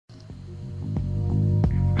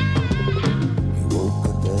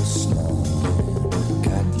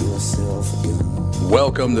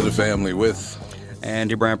Welcome to the family with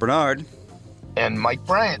Andy Bryant-Bernard. And Mike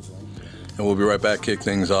Bryant. And we'll be right back. Kick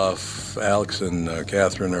things off. Alex and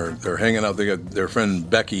Catherine they're hanging out. They got their friend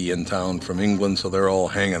Becky in town from England, so they're all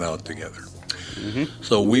hanging out together. Mm-hmm.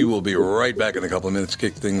 So we will be right back in a couple of minutes.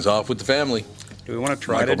 Kick things off with the family. Do we want to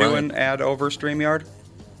try to do an ad over StreamYard?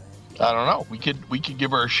 I don't know. We could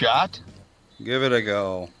give her a shot. Give it a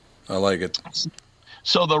go. I like it.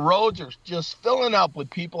 So the roads are just filling up with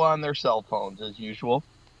people on their cell phones as usual.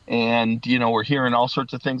 And, we're hearing all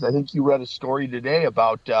sorts of things. I think you read a story today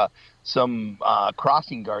about some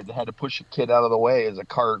crossing guard that had to push a kid out of the way as a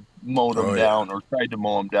car mowed him down or tried to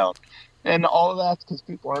mow him down. And all of that's because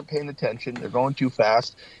people aren't paying attention. They're going too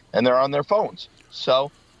fast, and they're on their phones.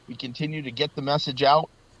 So we continue to get the message out,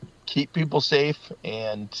 keep people safe,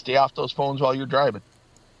 and stay off those phones while you're driving.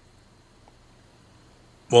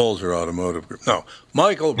 Walzer Automotive Group. No,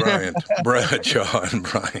 Michael Bryant, Bradshaw, and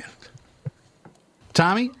Bryant.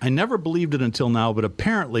 Tommy, I never believed it until now, but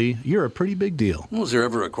apparently you're a pretty big deal. Was there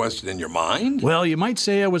ever a question in your mind? Well, you might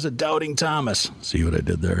say I was a doubting Thomas. See what I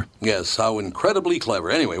did there? Yes, how incredibly clever.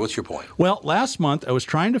 Anyway, what's your point? Well, last month I was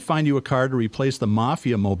trying to find you a car to replace the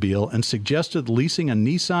Mafia Mobile and suggested leasing a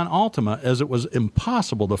Nissan Altima as it was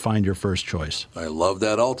impossible to find your first choice. I love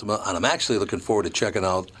that Altima, and I'm actually looking forward to checking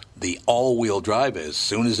out the all-wheel drive as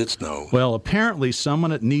soon as it snows. Well, apparently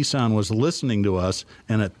someone at Nissan was listening to us,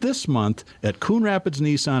 and at this month at Coon Rapids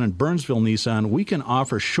Nissan and Burnsville Nissan, we can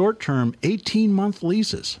offer short-term 18-month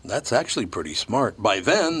leases. That's actually pretty smart. By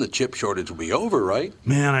then, the chip shortage will be over, right?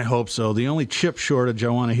 Man, I hope so. The only chip shortage I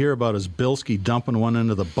want to hear about is Bilski dumping one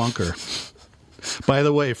into the bunker. By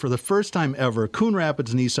the way, for the first time ever, Coon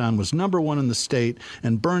Rapids Nissan was #1 in the state,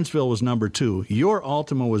 and Burnsville was #2. Your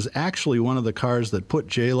Altima was actually one of the cars that put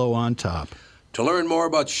J-Lo on top. To learn more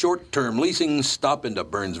about short-term leasing, stop into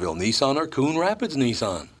Burnsville Nissan or Coon Rapids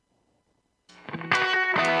Nissan.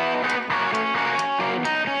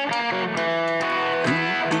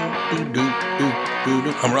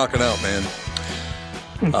 I'm rocking out, man.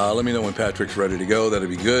 Let me know when Patrick's ready to go. That'd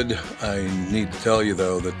be good. I need to tell you,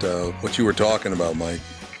 though, that what you were talking about, Mike,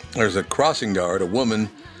 there's a crossing guard, a woman.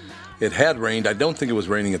 It had rained. I don't think it was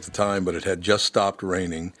raining at the time, but it had just stopped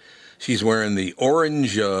raining. She's wearing the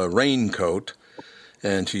orange raincoat,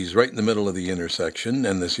 and she's right in the middle of the intersection,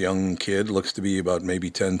 and this young kid looks to be about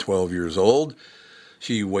maybe 10, 12 years old.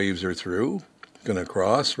 She waves her through, going to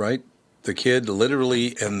cross, right? The kid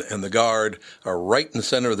literally and the guard are right in the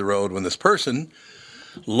center of the road when this person,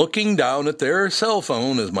 looking down at their cell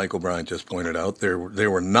phone, as Michael Bryant just pointed out, they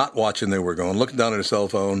were not watching, they were going, looking down at their cell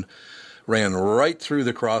phone, ran right through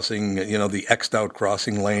the crossing, the X'd out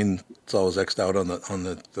crossing lane. It's always X'd out on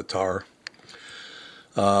the tar.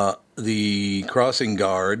 The crossing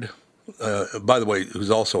guard, by the way,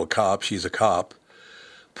 who's also a cop, she's a cop,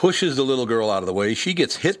 pushes the little girl out of the way. She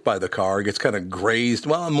gets hit by the car, gets kind of grazed.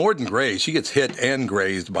 Well, more than grazed. She gets hit and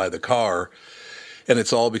grazed by the car. And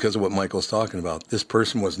it's all because of what Michael's talking about. This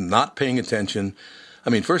person was not paying attention. I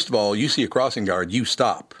mean, first of all, you see a crossing guard, you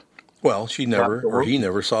stop. Well, he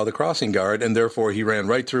never saw the crossing guard, and therefore he ran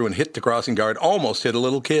right through and hit the crossing guard, almost hit a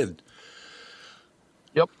little kid.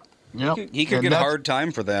 Yep. He could get a hard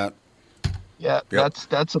time for that. Yeah, yep.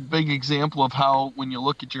 That's a big example of how when you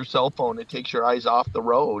look at your cell phone, it takes your eyes off the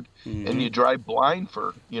road, and you drive blind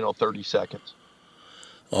for 30 seconds.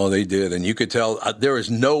 Oh, they did, and you could tell there is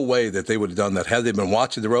no way that they would have done that had they been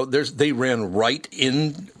watching the road. They ran right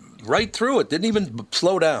through it. Didn't even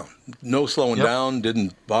slow down. No slowing down.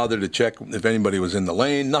 Didn't bother to check if anybody was in the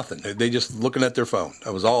lane. Nothing. They just looking at their phone.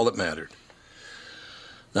 That was all that mattered.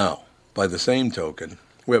 Now, by the same token,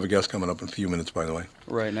 we have a guest coming up in a few minutes, by the way.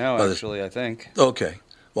 Right now, actually, I think. Okay.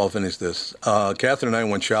 Well, I'll finish this. Catherine and I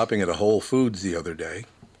went shopping at a Whole Foods the other day.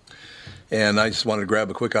 And I just wanted to grab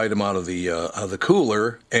a quick item out of the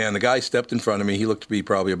cooler, and the guy stepped in front of me. He looked to be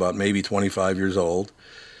probably about maybe 25 years old.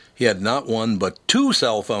 He had not one but two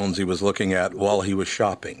cell phones he was looking at while he was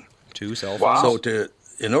shopping. Two cell phones? So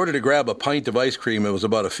in order to grab a pint of ice cream, it was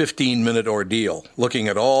about a 15-minute ordeal, looking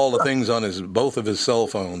at all the things on both of his cell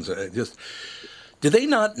phones. Do they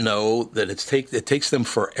not know that it takes them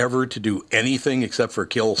forever to do anything except for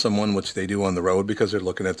kill someone, which they do on the road because they're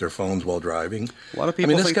looking at their phones while driving? A lot of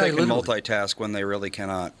people think they can multitask when they really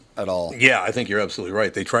cannot at all. Yeah, I think you're absolutely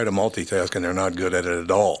right. They try to multitask and they're not good at it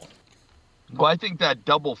at all. Well, I think that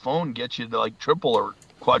double phone gets you to like triple or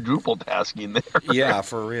quadruple tasking there. Yeah,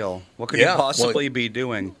 for real. What could he possibly be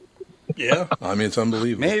doing? Yeah, I mean, it's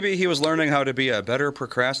unbelievable. Maybe he was learning how to be a better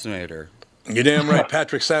procrastinator. You're damn right.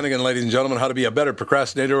 Patrick Sanaghan, ladies and gentlemen, how to be a better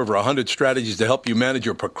procrastinator, over 100 strategies to help you manage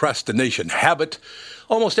your procrastination habit.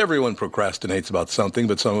 Almost everyone procrastinates about something,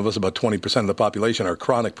 but some of us, about 20% of the population, are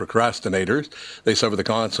chronic procrastinators. They suffer the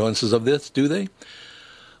consequences of this, do they?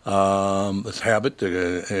 This habit,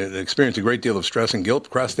 experience a great deal of stress and guilt.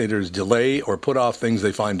 Procrastinators delay or put off things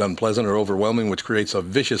they find unpleasant or overwhelming, which creates a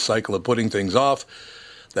vicious cycle of putting things off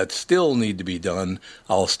that still need to be done.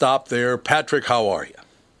 I'll stop there. Patrick, how are you?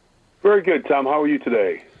 Very good, Tom. How are you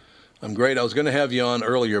today? I'm great. I was going to have you on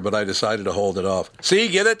earlier, but I decided to hold it off. See,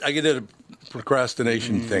 get it? I did a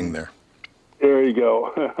procrastination thing there. There you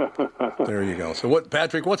go. There you go. So, what,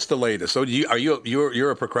 Patrick? What's the latest? So, you're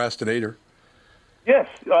a procrastinator? Yes,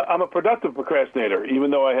 I'm a productive procrastinator. Even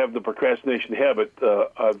though I have the procrastination habit,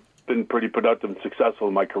 I've been pretty productive and successful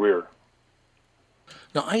in my career.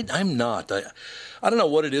 No, I'm not. I don't know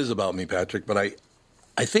what it is about me, Patrick, but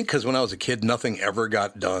I think because when I was a kid, nothing ever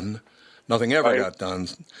got done. Nothing ever got done,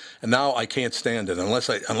 and now I can't stand it unless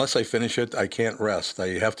I finish it. I can't rest.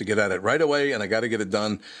 I have to get at it right away, and I got to get it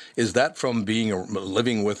done. Is that from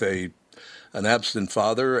living with an absent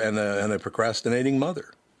father and a procrastinating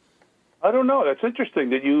mother? I don't know. That's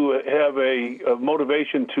interesting that you have a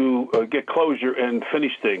motivation to get closure and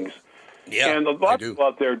finish things. Yeah, and a lot of people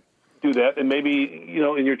out there do that, and maybe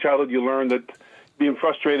in your childhood you learned that being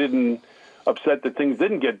frustrated and upset that things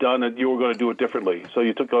didn't get done, and you were going to do it differently. So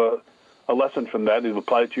you took a lesson from that and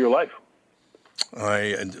applied it to your life.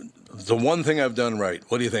 The one thing I've done right.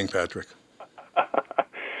 What do you think, Patrick?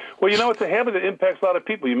 Well, it's a habit that impacts a lot of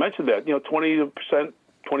people. You mentioned that. 20%,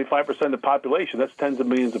 25% of the population. That's tens of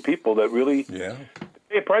millions of people that really pay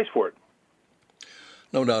a price for it.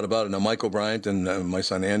 No doubt about it. Now, Michael Bryant and my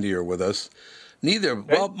son Andy are with us.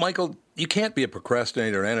 Well, Michael, you can't be a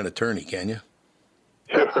procrastinator and an attorney, can you?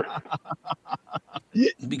 Sure.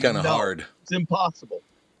 It'd be kind of hard. It's impossible.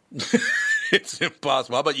 It's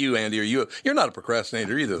impossible. How about you, Andy? You're not a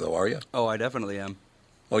procrastinator either, though, are you? Oh, I definitely am.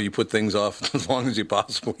 Oh, you put things off as long as you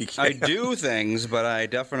possibly can. I do things, but I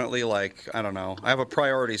definitely, I don't know. I have a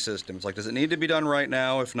priority system. It's does it need to be done right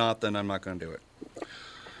now? If not, then I'm not going to do it.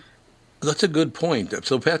 That's a good point.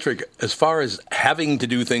 So, Patrick, as far as having to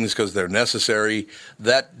do things because they're necessary,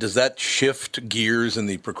 does that shift gears in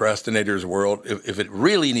the procrastinator's world? If it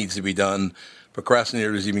really needs to be done,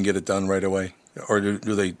 procrastinators even get it done right away? Or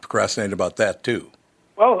do they procrastinate about that, too?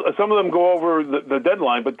 Well, some of them go over the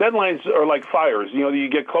deadline, but deadlines are like fires. You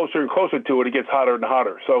get closer and closer to it, it gets hotter and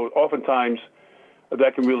hotter. So oftentimes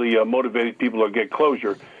that can really motivate people to get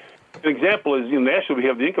closure. An example is, nationally we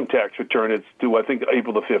have the income tax return. It's due, I think,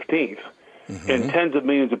 April the 15th. Mm-hmm. And tens of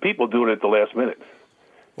millions of people do it at the last minute.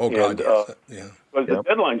 Oh, God, yes. But the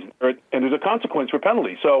deadline's there, and there's a consequence for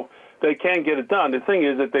penalty. So they can get it done. The thing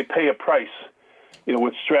is that they pay a price,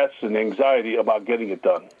 with stress and anxiety about getting it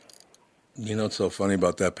done. What's so funny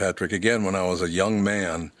about that, Patrick? Again, when I was a young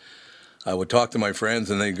man, I would talk to my friends,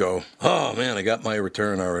 and they'd go, "Oh, man, I got my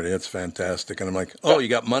return already. That's fantastic." And I'm like, "Oh, you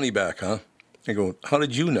got money back, huh?" They go, "How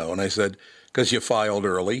did you know?" And I said, "Because you filed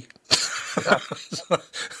early."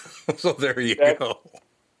 So there you go.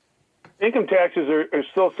 Income taxes are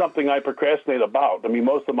still something I procrastinate about. I mean,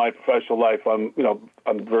 most of my professional life, I'm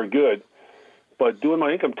very good. But doing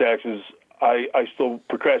my income taxes, I still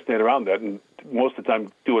procrastinate around that, and most of the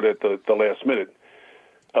time do it at the last minute.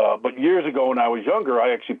 But years ago when I was younger,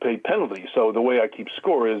 I actually paid penalties. So the way I keep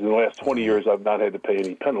score is in the last 20 years, I've not had to pay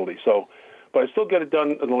any penalty. But I still get it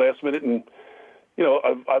done in the last minute. And,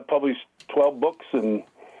 I've published 12 books and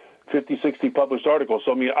 50, 60 published articles.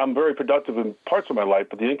 So, I'm very productive in parts of my life,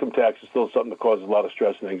 but the income tax is still something that causes a lot of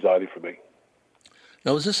stress and anxiety for me.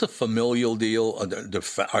 Now, is this a familial deal? Do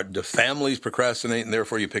families procrastinate, and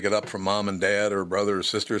therefore you pick it up from mom and dad or brother or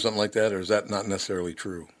sister or something like that, or is that not necessarily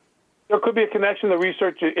true? There could be a connection. The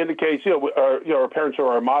research indicates, our parents are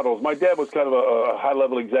our models. My dad was kind of a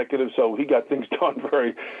high-level executive, so he got things done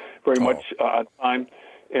very, very much on time.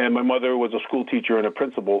 And my mother was a school teacher and a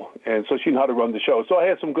principal, and so she knew how to run the show. So I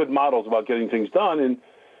had some good models about getting things done, and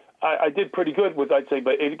I did pretty good with, I'd say,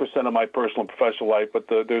 about 80% of my personal and professional life, but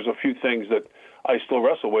there's a few things that I still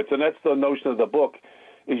wrestle with, and that's the notion of the book,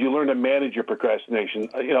 is you learn to manage your procrastination.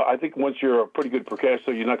 I think once you're a pretty good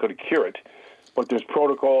procrastinator, you're not going to cure it, but there's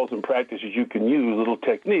protocols and practices you can use, little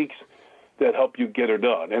techniques that help you get it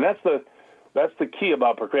done. And that's the key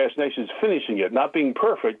about procrastination, is finishing it, not being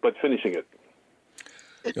perfect, but finishing it.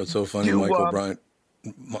 It's so funny, Michael Bryant.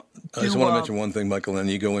 I just want to mention one thing, Michael, and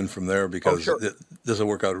you go in from there because this will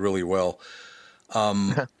work out really well.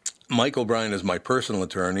 Michael Bryant is my personal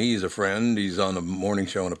attorney. He's a friend. He's on a morning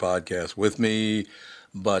show and a podcast with me.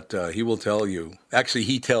 But he will tell you, actually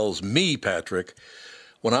he tells me, Patrick,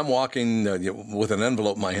 when I'm walking with an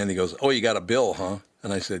envelope in my hand, he goes, "Oh, you got a bill, huh?"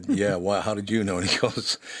 And I said, "Yeah, why? How did you know?" And he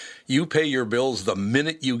goes, "You pay your bills the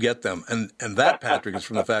minute you get them." And that, Patrick, is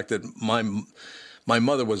from the fact that my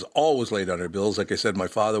mother was always late on her bills. Like I said, my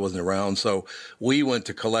father wasn't around, so we went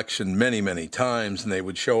to collection many, many times, and they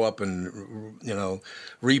would show up and,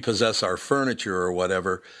 repossess our furniture or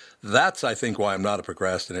whatever. That's, I think, why I'm not a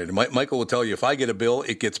procrastinator. Michael will tell you, if I get a bill,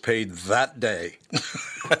 it gets paid that day.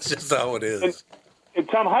 That's just how it is. And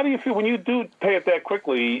Tom, how do you feel when you do pay it that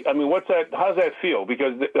quickly? I mean, how does that feel?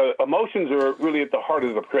 Because emotions are really at the heart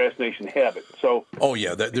of the procrastination habit. So, oh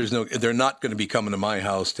yeah, they're not going to be coming to my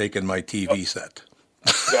house taking my TV set.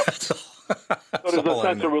 Yep. So there's a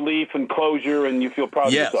sense of relief and closure, and you feel proud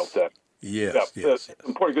of yourself then. Yes.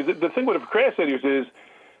 Important, because the thing with the procrastinators is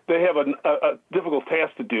they have a difficult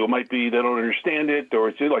task to do. It might be they don't understand it, or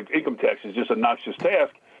it's just like income tax is just a noxious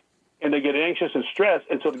task, and they get anxious and stressed,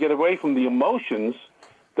 and so to get away from the emotions,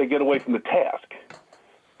 they get away from the task.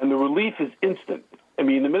 And the relief is instant. I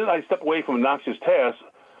mean, the minute I step away from a noxious task,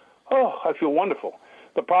 I feel wonderful.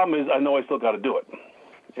 The problem is I know I still got to do it,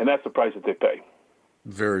 and that's the price that they pay.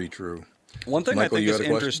 Very true. One thing Michael, I think is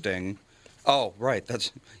interesting. Oh, right.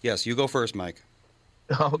 Yes. You go first, Mike.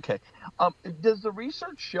 Okay. Does the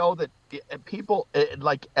research show that people,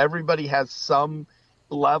 like everybody has some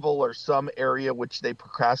level or some area which they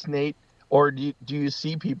procrastinate? Or do you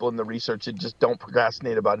see people in the research that just don't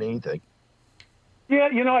procrastinate about anything? Yeah,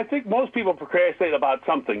 I think most people procrastinate about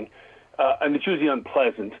something, and it's usually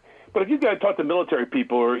unpleasant. But if you guys talk to military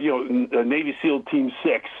people or, Navy SEAL Team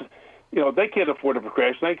 6, they can't afford to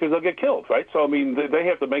procrastinate because they'll get killed, right? So, I mean, they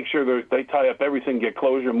have to make sure they tie up everything, get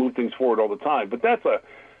closure, move things forward all the time. But that's a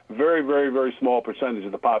very, very, very small percentage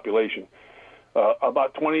of the population.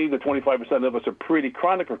 About 20 to 25% of us are pretty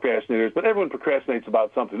chronic procrastinators, but everyone procrastinates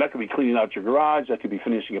about something. That could be cleaning out your garage. That could be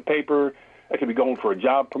finishing a paper. That could be going for a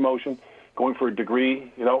job promotion, going for a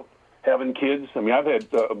degree, having kids. I mean, I've had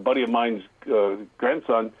a buddy of mine's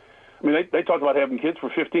grandson. I mean, they talked about having kids for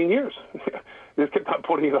 15 years. They kept on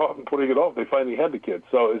putting it off and putting it off. They finally had the kids.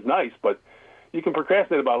 So it's nice, but you can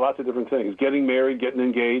procrastinate about lots of different things. Getting married, getting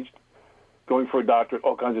engaged, going for a doctorate,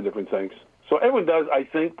 all kinds of different things. So everyone does, I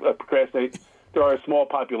think, procrastinate. There are a small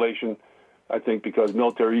population, I think, because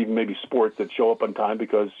military, even maybe sports, that show up on time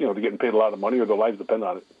because, they're getting paid a lot of money or their lives depend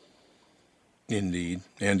on it. Indeed.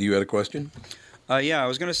 Andy, you had a question? Yeah, I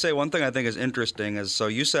was going to say one thing I think is interesting is, so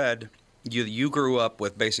you said you grew up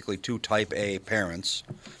with basically two type A parents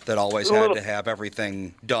that always had to have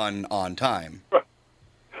everything done on time.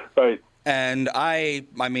 Right. And I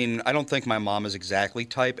mean, I don't think my mom is exactly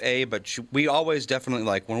type A, but we always definitely,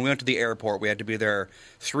 like, when we went to the airport, we had to be there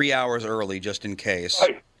 3 hours early just in case.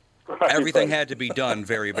 Right. Everything had to be done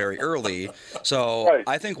very, very early. So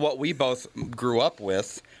I think what we both grew up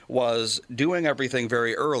with was doing everything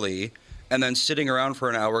very early and then sitting around for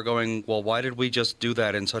an hour going, well, why did we just do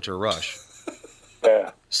that in such a rush?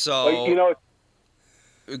 Yeah. So, well,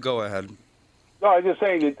 go ahead. No, I was just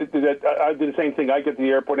saying that I did the same thing. I get to the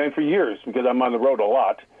airport, and for years, because I'm on the road a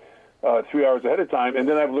lot, 3 hours ahead of time, and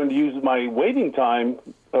then I've learned to use my waiting time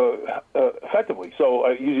effectively. So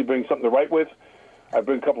I usually bring something to write with. I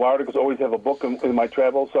bring a couple articles, always have a book in my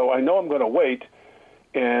travel, so I know I'm going to wait,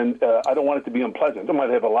 and I don't want it to be unpleasant. I might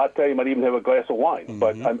have a latte, I might even have a glass of wine,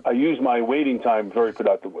 but I use my waiting time very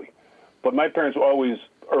productively. But my parents were always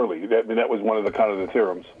early. That was one of the kind of the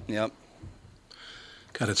theorems. Yep.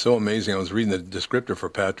 God, it's so amazing. I was reading the descriptor for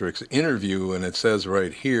Patrick's interview, and it says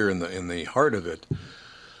right here in the heart of it,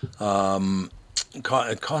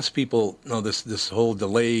 it costs people this whole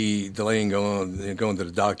delaying going to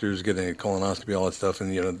the doctors, getting a colonoscopy, all that stuff,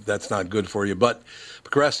 and that's not good for you. But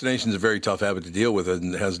procrastination is a very tough habit to deal with,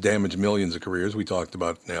 and it has damaged millions of careers. We talked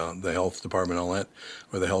about the health department, all that,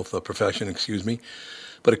 or the health profession, excuse me.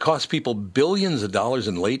 But it costs people billions of dollars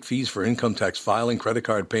in late fees for income tax filing, credit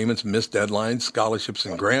card payments, missed deadlines, scholarships,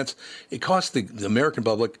 and grants. It costs the American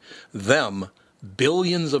public,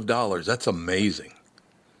 billions of dollars. That's amazing.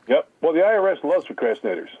 Yep. Well, the IRS loves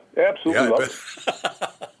procrastinators. Absolutely loves it.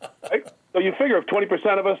 Right? So you figure if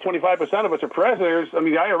 20% of us, 25% of us are procrastinators, I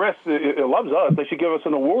mean, the IRS it loves us. They should give us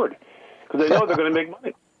an award because they know they're going to make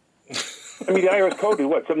money. I mean, the IRS code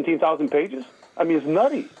is, 17,000 pages? I mean, it's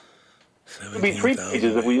nutty. It would be 3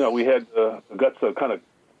 pages if we had the guts to kind of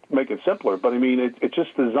make it simpler. But, I mean, it's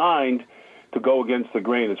just designed to go against the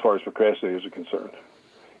grain as far as procrastinators are concerned.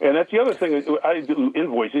 And that's the other thing. I do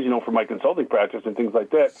invoices, for my consulting practice and things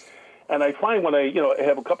like that. And I find when I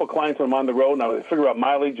have a couple of clients when I'm on the road and I figure out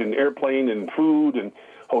mileage and airplane and food and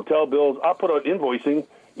hotel bills, I'll put out invoicing,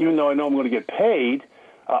 even though I know I'm going to get paid,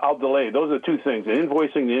 I'll delay. Those are the two things. The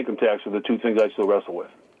invoicing and the income tax are the two things I still wrestle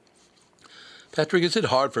with. Patrick, is it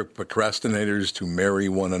hard for procrastinators to marry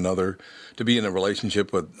one another, to be in a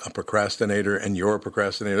relationship with a procrastinator and you're a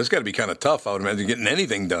procrastinator? It's got to be kind of tough, I would imagine, getting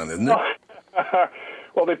anything done, isn't it?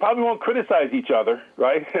 Well, they probably won't criticize each other,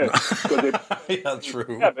 right? Yeah,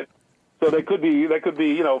 true. Yeah, but, so they could be,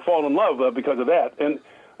 fall in love because of that. And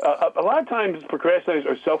a lot of times procrastinators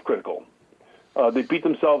are self-critical. They beat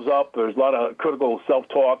themselves up. There's a lot of critical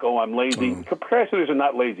self-talk. Oh, I'm lazy. Procrastinators are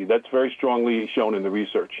not lazy. That's very strongly shown in the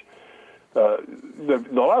research. A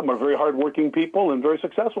lot of them are very hardworking people and very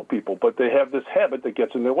successful people, but they have this habit that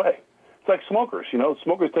gets in their way. It's like smokers.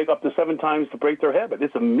 Smokers take up to 7 times to break their habit.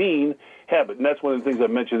 It's a mean habit, and that's one of the things I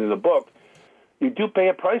mentioned in the book. You do pay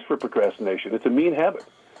a price for procrastination. It's a mean habit,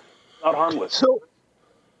 not harmless. So,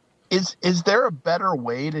 is there a better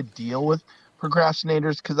way to deal with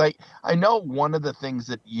procrastinators? Because I know one of the things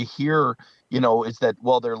that you hear, is that,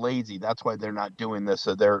 well, they're lazy. That's why they're not doing this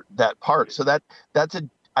or they're that part. So that's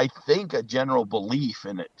I think a general belief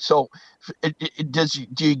in it. So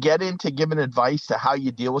do you get into giving advice to how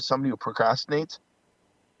you deal with somebody who procrastinates?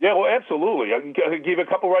 Yeah, well, absolutely. I can give a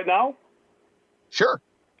couple right now. Sure.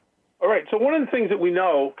 All right. So one of the things that we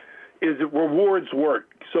know is that rewards work.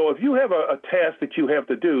 So if you have a task that you have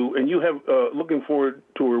to do and you have looking forward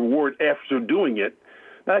to a reward after doing it,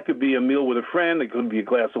 that could be a meal with a friend, it could be a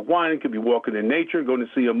glass of wine, it could be walking in nature, going to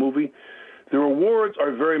see a movie. The rewards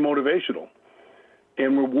are very motivational.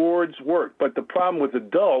 And rewards work. But the problem with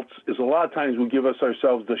adults is a lot of times we give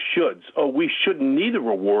ourselves the shoulds. Oh, we shouldn't need a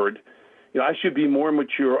reward. I should be more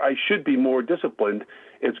mature. I should be more disciplined.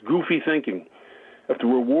 It's goofy thinking. If the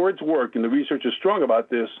rewards work, and the research is strong about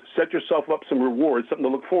this, set yourself up some rewards, something to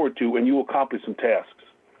look forward to, and you will accomplish some tasks.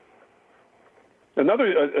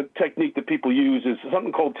 Another technique that people use is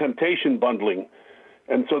something called temptation bundling.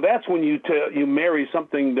 And so that's when you marry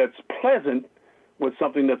something that's pleasant with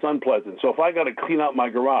something that's unpleasant. So if I got to clean out my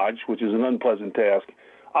garage, which is an unpleasant task,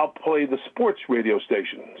 I'll play the sports radio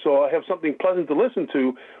station. So I have something pleasant to listen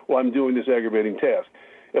to while I'm doing this aggravating task.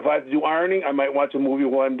 If I have to do ironing, I might watch a movie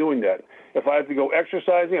while I'm doing that. If I have to go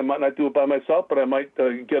exercising, I might not do it by myself, but I might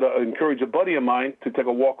encourage a buddy of mine to take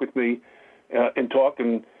a walk with me and talk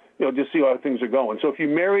and just see how things are going. So if you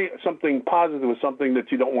marry something positive with something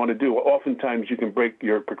that you don't want to do, oftentimes you can break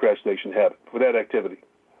your procrastination habit for that activity.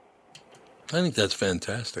 I think that's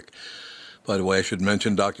fantastic. By the way, I should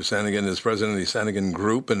mention Dr. Sanaghan is president of the Sanaghan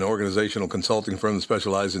Group, an organizational consulting firm that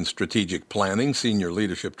specializes in strategic planning, senior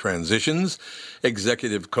leadership transitions,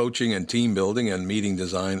 executive coaching and team building, and meeting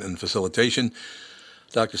design and facilitation.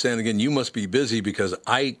 Dr. Sanaghan, you must be busy because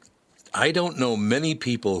I don't know many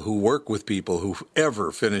people who work with people who've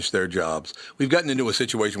ever finished their jobs. We've gotten into a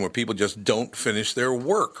situation where people just don't finish their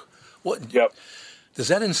work. What? Yep. Does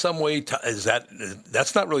that in some way,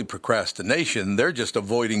 that's not really procrastination, they're just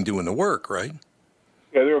avoiding doing the work, right?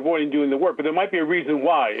 Yeah, they're avoiding doing the work, but there might be a reason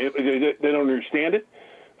why. They don't understand it.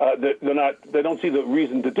 They don't see the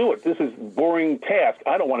reason to do it. This is boring task.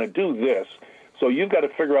 I don't want to do this. So you've got to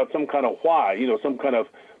figure out some kind of why, some kind of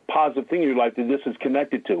positive thing in your life that this is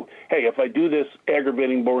connected to. Hey, if I do this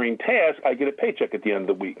aggravating, boring task, I get a paycheck at the end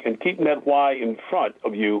of the week. And keeping that why in front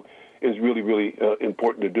of you is really, really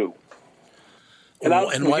important to do.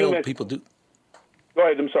 And why don't people do? Go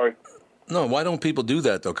ahead. I'm sorry. No, why don't people do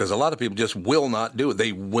that, though? Because a lot of people just will not do it.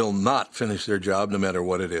 They will not finish their job no matter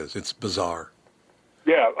what it is. It's bizarre.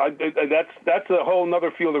 Yeah, that's a whole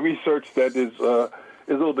other field of research that is a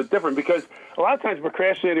little bit different because a lot of times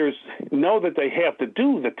procrastinators know that they have to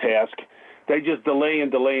do the task. They just delay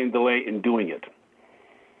and delay and delay in doing it.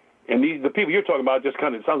 And the people you're talking about just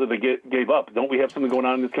kind of sounds like they gave up. Don't we have something going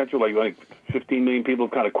on in this country? Like 15 million people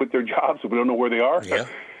have kind of quit their jobs, so we don't know where they are.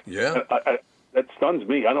 Yeah. That stuns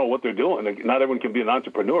me. I don't know what they're doing. Not everyone can be an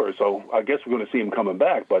entrepreneur, so I guess we're going to see them coming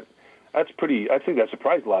back. But I think that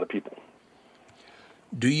surprised a lot of people.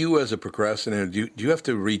 Do you, as a procrastinator, do you have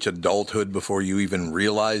to reach adulthood before you even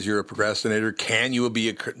realize you're a procrastinator? Can you be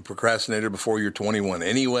a procrastinator before you're 21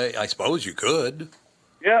 anyway? I suppose you could.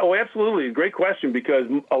 Yeah, well, absolutely. Great question, because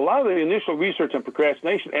a lot of the initial research on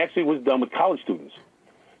procrastination actually was done with college students.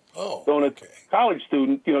 Oh, so in a college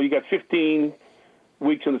student, you got 15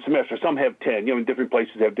 weeks in the semester. Some have 10. In different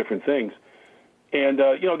places have different things. And,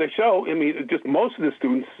 they show, just most of the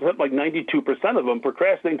students, something like 92% of them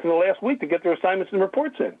procrastinate until the last week to get their assignments and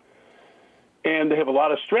reports in. And they have a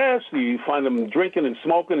lot of stress. You find them drinking and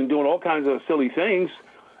smoking and doing all kinds of silly things,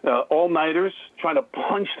 all-nighters, trying to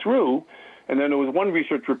punch through. And then there was one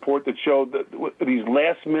research report that showed that these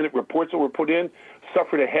last-minute reports that were put in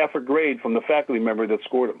suffered a half a grade from the faculty member that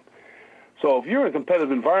scored them. So if you're in a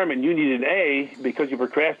competitive environment, you need an A because you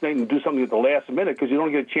procrastinate and do something at the last minute because you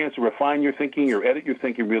don't get a chance to refine your thinking or edit your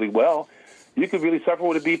thinking really well, you could really suffer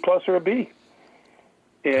with a B plus or a B.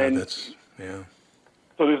 And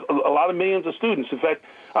so there's a lot of millions of students. In fact,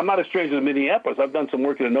 I'm not a stranger to Minneapolis. I've done some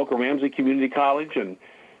work at Anoka Ramsey Community College and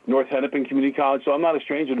North Hennepin Community College, so I'm not a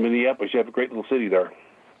stranger to Minneapolis. You have a great little city there.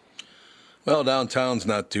 Well, downtown's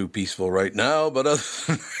not too peaceful right now, but other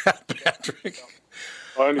than that, Patrick,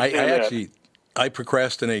 I understand that. I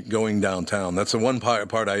procrastinate going downtown. That's the one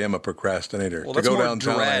part I am a procrastinator. Well, to that's go more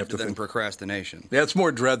downtown, dread I have to than think. procrastination. Yeah, it's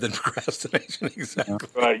more dread than procrastination, exactly.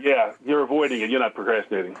 Right, yeah. You're avoiding it. You're not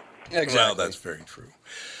procrastinating. Exactly. Well, that's very true.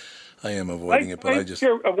 I am avoiding it, but I just...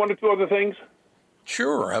 share one or two other things?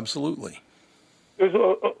 Sure, absolutely. We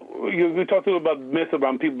talked a little about myth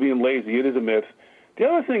around people being lazy. It is a myth. The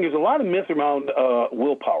other thing is a lot of myth around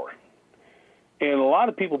willpower. And a lot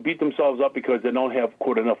of people beat themselves up because they don't have,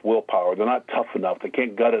 quote, enough willpower. They're not tough enough. They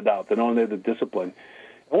can't gut it out. They don't have the discipline.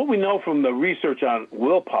 And what we know from the research on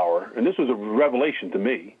willpower, and this was a revelation to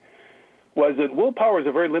me, was that willpower is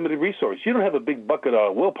a very limited resource. You don't have a big bucket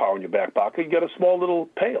of willpower in your back pocket. You got a small little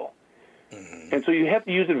pail. Mm-hmm. And so you have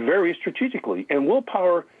to use it very strategically. And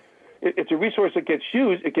willpower, it's a resource that gets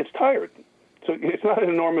used, it gets tired. So it's not an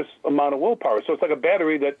enormous amount of willpower. So it's like a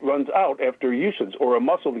battery that runs out after usage, or a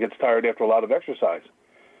muscle that gets tired after a lot of exercise.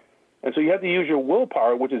 And so you have to use your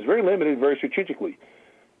willpower, which is very limited, very strategically.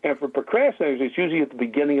 And for procrastinators, it's usually at the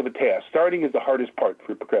beginning of a task. Starting is the hardest part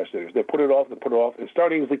for procrastinators. They put it off, and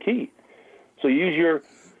starting is the key. So use your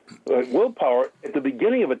willpower at the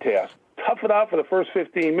beginning of a task. Tough it out for the first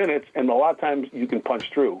 15 minutes, and a lot of times you can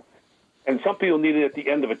punch through. And some people need it at the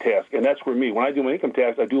end of a task, and that's where me. When I do my income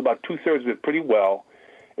tax, I do about two-thirds of it pretty well.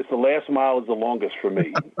 It's the last mile is the longest for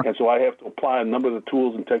me. And so I have to apply a number of the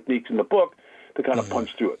tools and techniques in the book to kind of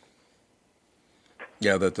punch through it.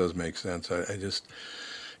 Yeah, that does make sense.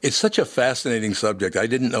 It's such a fascinating subject. I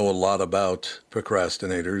didn't know a lot about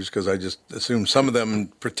procrastinators because I just assumed some of them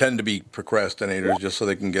pretend to be procrastinators just so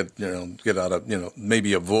they can get out of,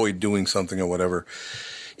 maybe avoid doing something or whatever.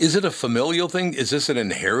 Is it a familial thing? Is this an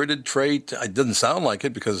inherited trait? It doesn't sound like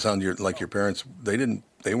it because it sounds like your parents,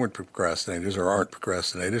 they weren't procrastinators or aren't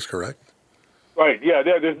procrastinators, correct? Right, yeah.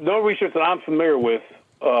 There's no research that I'm familiar with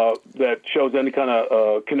that shows any kind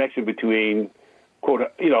of connection between,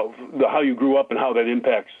 quote, how you grew up and how that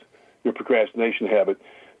impacts your procrastination habit.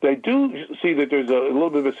 They do see that there's a little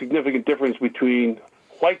bit of a significant difference between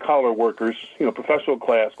white-collar workers, professional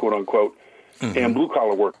class, quote unquote, and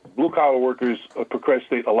blue-collar workers. Blue-collar workers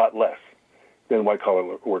procrastinate a lot less than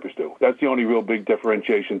white-collar workers do. That's the only real big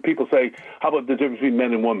differentiation. People say, how about the difference between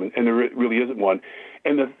men and women? And there really isn't one.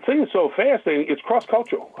 And the thing that's so fascinating, it's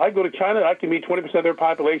cross-cultural. I go to China, I can meet 20% of their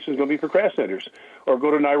population is going to be procrastinators. Or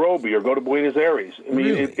go to Nairobi, or go to Buenos Aires. I mean,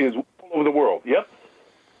 really? It is all over the world. Yep.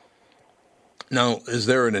 Now, is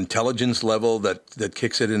there an intelligence level that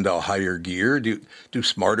kicks it into a higher gear? Do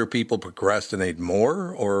smarter people procrastinate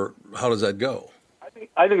more, or how does that go?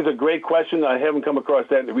 I think it's a great question. I haven't come across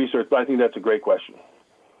that in the research, but I think that's a great question.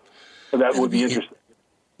 And that would be interesting.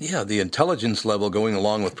 Yeah, the intelligence level going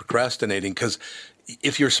along with procrastinating, because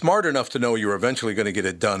if you're smart enough to know you're eventually going to get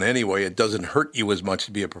it done anyway, it doesn't hurt you as much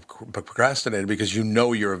to be a procrastinator because you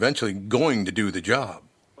know you're eventually going to do the job.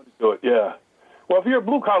 Do it, yeah. Well, if you're a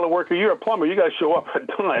blue-collar worker, you're a plumber, you got to show up at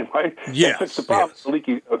time, right? Yes. Fix the problem. Yes.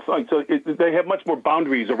 Leaky. So they have much more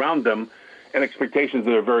boundaries around them and expectations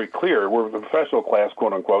that are very clear. We're the professional class,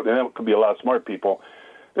 quote unquote, and that could be a lot of smart people.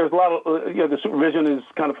 There's a lot of, the supervision is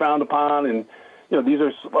kind of frowned upon, and these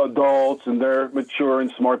are adults and they're mature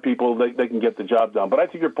and smart people. They can get the job done. But I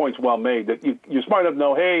think your point's well made that you're smart enough to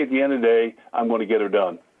know, hey, at the end of the day, I'm going to get her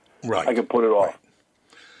done. Right. I can put it off. Right.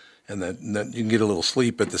 And then you can get a little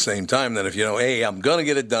sleep at the same time. Then if hey, I'm going to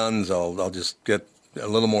get it done, so I'll just get a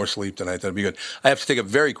little more sleep tonight. That'd be good. I have to take a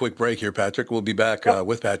very quick break here, Patrick. We'll be back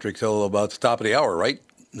with Patrick till about the top of the hour, right?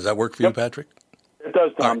 Does that work for you, Patrick? It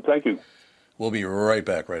does, Tom. Right. Thank you. We'll be right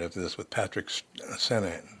back right after this with Patrick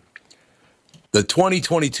Sanaghan. The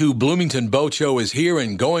 2022 Bloomington Boat Show is here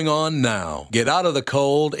and going on now. Get out of the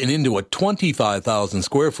cold and into a 25,000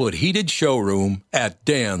 square foot heated showroom at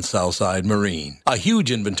Dan Southside Marine. A huge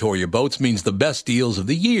inventory of boats means the best deals of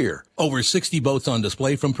the year. Over 60 boats on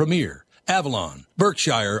display from Premier, Avalon,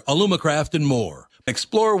 Berkshire, Alumacraft, and more.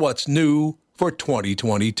 Explore what's new for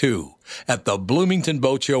 2022 at the Bloomington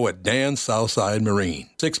Boat Show at Dan Southside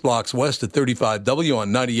Marine. 6 blocks west of 35W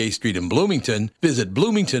on 98th Street in Bloomington. Visit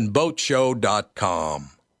bloomingtonboatshow.com.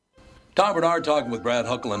 Tom Bernard talking with Brad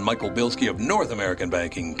Huckle and Michael Bilski of North American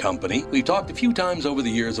Banking Company. We've talked a few times over the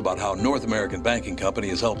years about how North American Banking Company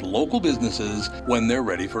has helped local businesses when they're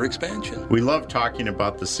ready for expansion. We love talking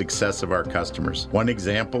about the success of our customers. One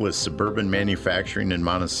example is Suburban Manufacturing in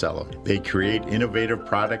Monticello. They create innovative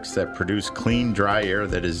products that produce clean, dry air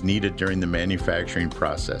that is needed during the manufacturing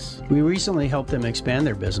process. We recently helped them expand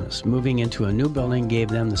their business. Moving into a new building gave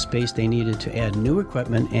them the space they needed to add new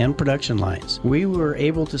equipment and production lines. We were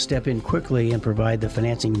able to step in quickly and provide the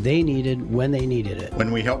financing they needed when they needed it.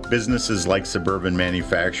 When we help businesses like Suburban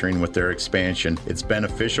Manufacturing with their expansion, it's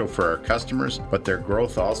beneficial for our customers, but their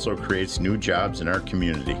growth also creates new jobs in our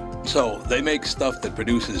community. So they make stuff that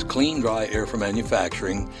produces clean, dry air for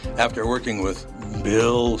manufacturing after working with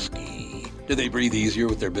Bilski. Do they breathe easier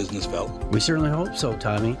with their business felt? We certainly hope so,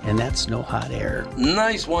 Tommy, and that's no hot air.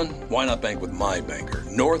 Nice one. Why not bank with my banker?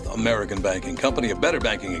 North American Banking Company, a better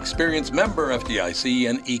banking experience, member FDIC,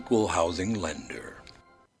 and equal housing lender.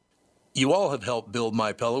 You all have helped build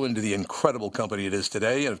MyPillow into the incredible company it is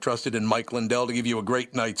today and have trusted in Mike Lindell to give you a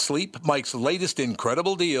great night's sleep. Mike's latest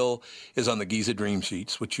incredible deal is on the Giza Dream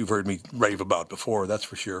Sheets, which you've heard me rave about before, that's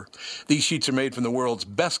for sure. These sheets are made from the world's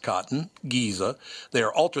best cotton, Giza. They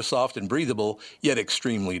are ultra soft and breathable, yet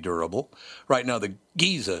extremely durable. Right now, the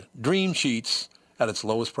Giza Dream Sheets at its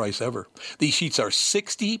lowest price ever. These sheets are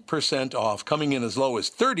 60% off, coming in as low as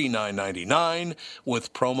 $39.99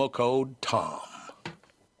 with promo code TOM.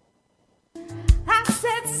 I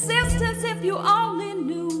said, sisters, if you only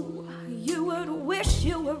knew, you would wish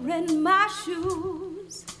you were in my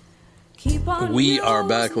shoes. Keep on. We are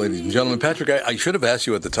back, ladies and gentlemen. Patrick, I should have asked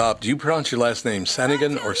you at the top, do you pronounce your last name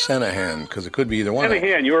Sanaghan or Sanaghan? Because it could be either one.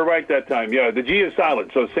 Sanaghan, you were right that time. Yeah, the G is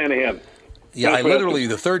silent, so Sanaghan. Yeah, I literally,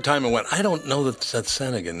 the third time I went, I don't know that that's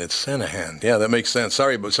Sanaghan, it's Sanaghan. Yeah, that makes sense.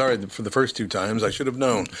 Sorry for the first two times. I should have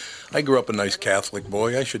known. I grew up a nice Catholic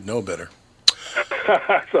boy. I should know better.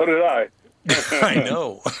 So did I. I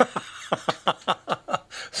know.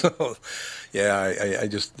 So, yeah, I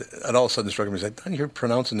just, it all of a sudden struck me as, you're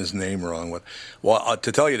pronouncing his name wrong. Well,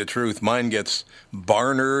 to tell you the truth, mine gets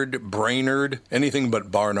Barnard, Brainerd, anything but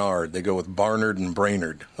Barnard. They go with Barnard and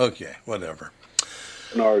Brainerd. Okay, whatever.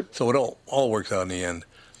 Barnard. So it all works out in the end.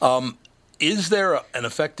 Is there an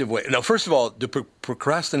effective way? Now, first of all, do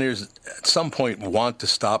procrastinators at some point want to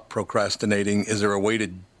stop procrastinating? Is there a way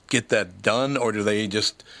to get that done, or do they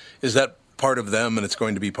just, is that part of them and it's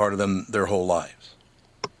going to be part of them their whole lives?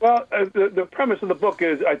 Well, the premise of the book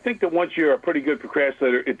is, I think that once you're a pretty good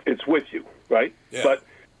procrastinator, it's with you, right? Yeah. But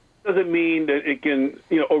it doesn't mean that it can,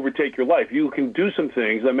 overtake your life. You can do some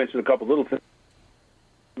things. I mentioned a couple little things.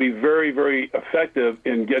 Be very, very effective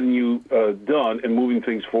in getting you done and moving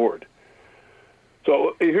things forward.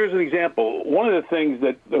 So here's an example. One of the things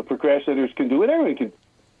that the procrastinators can do, and everyone can,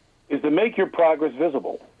 is to make your progress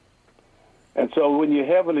visible. And so when you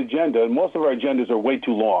have an agenda, and most of our agendas are way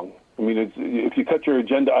too long. I mean, if you cut your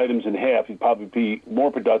agenda items in half, you'd probably be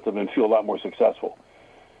more productive and feel a lot more successful.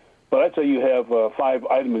 But I'd say you have 5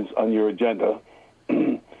 items on your agenda,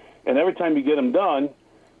 and every time you get them done,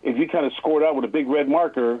 if you kind of score it out with a big red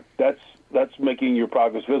marker, that's making your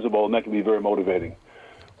progress visible, and that can be very motivating.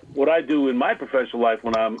 What I do in my professional life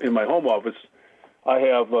when I'm in my home office, I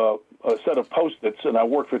have a set of Post-its, and I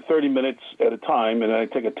work for 30 minutes at a time, and then I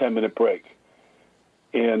take a 10-minute break.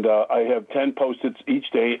 And I have 10 Post-its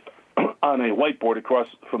each day on a whiteboard across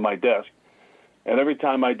from my desk. And every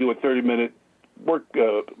time I do a 30-minute work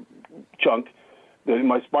chunk, then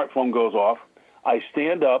my smartphone goes off. I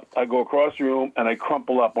stand up, I go across the room, and I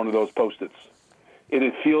crumple up one of those Post-its. And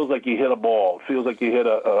it feels like you hit a ball. It feels like you hit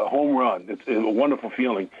a home run. It's a wonderful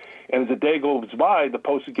feeling. And as the day goes by, the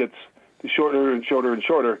Post-it gets shorter and shorter and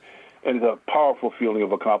shorter, and it's a powerful feeling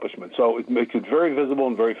of accomplishment. So it makes it very visible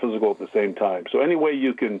and very physical at the same time. So any way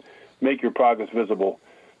you can make your progress visible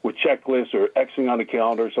with checklists or Xing on the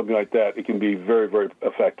calendar or something like that, it can be very, very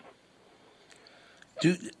effective.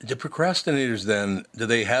 Do the procrastinators then, do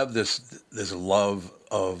they have this love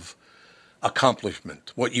of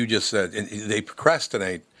accomplishment? What you just said, they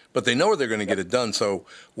procrastinate, but they know they're going to get it done. So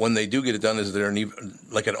when they do get it done, is there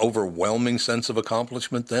an overwhelming sense of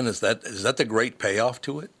accomplishment then? Is that the great payoff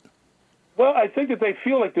to it? Well, I think that they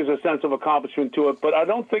feel like there's a sense of accomplishment to it, but I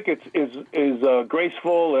don't think it's as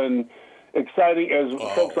graceful and exciting as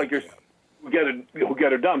folks like yourself who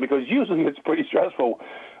get it done, because usually it's pretty stressful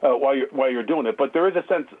while you're doing it. But there is a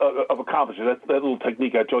sense of accomplishment. That's that little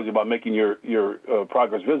technique I told you about making your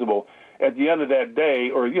progress visible. At the end of that day,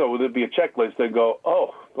 or there'd be a checklist. They go,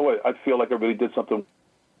 oh, boy, I feel like I really did something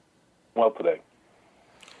well today.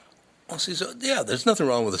 Well, see, so, yeah, there's nothing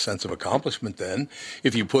wrong with a sense of accomplishment then.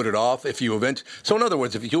 If you put it off, so in other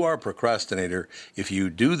words, if you are a procrastinator, if you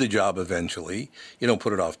do the job eventually, you don't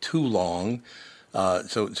put it off too long.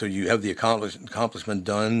 So you have the accomplishment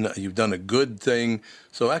done. You've done a good thing.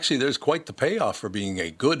 So actually, there's quite the payoff for being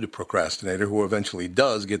a good procrastinator who eventually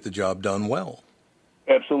does get the job done well.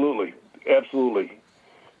 Absolutely.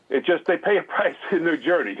 It's just they pay a price in their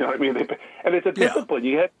journey. You know what I mean? And it's a discipline.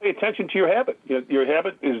 You have to pay attention to your habit. Your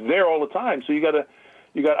habit is there all the time. So you got.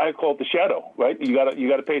 I call it the shadow, right? You got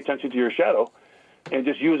to pay attention to your shadow, and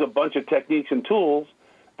just use a bunch of techniques and tools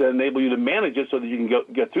that enable you to manage it so that you can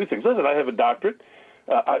get through things. Listen, I have a doctorate.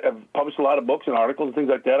 I've published a lot of books and articles and things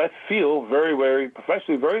like that. I feel very, very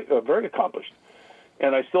professionally, very accomplished.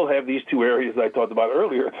 And I still have these two areas I talked about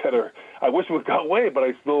earlier that are, I wish would go away, but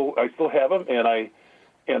I still have them, and I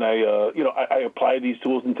apply these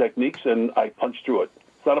tools and techniques, and I punch through it.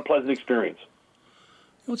 It's not a pleasant experience.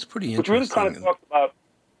 It's pretty Which interesting. really kind of talks about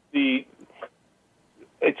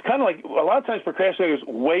it's kind of like a lot of times procrastinators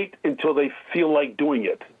wait until they feel like doing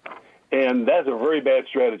it, and that's a very bad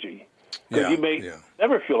strategy because you may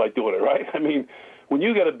never feel like doing it, right? I mean, when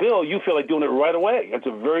you get a bill, you feel like doing it right away. That's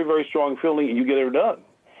a very, very strong feeling, and you get it done.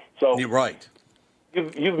 So you're right.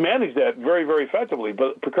 You've managed that very, very effectively.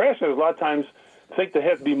 But procrastinators a lot of times think they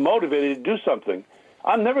have to be motivated to do something.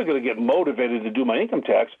 I'm never going to get motivated to do my income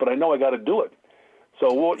tax, but I know I got to do it.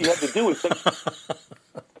 So what you have to do is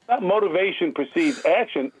not motivation precedes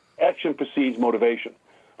action. Action precedes motivation.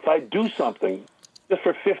 If I do something just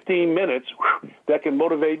for 15 minutes, that can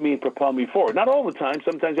motivate me and propel me forward. Not all the time.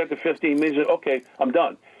 Sometimes after 15 minutes, okay, I'm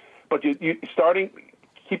done. But you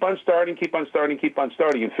keep on starting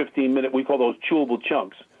in 15 minutes. We call those chewable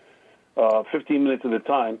chunks, 15 minutes at a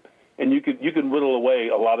time, and you can whittle away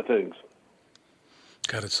a lot of things.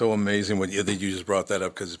 God, it's so amazing that you just brought that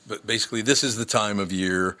up because basically this is the time of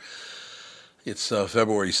year. It's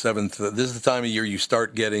February 7th. This is the time of year you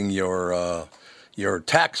start getting your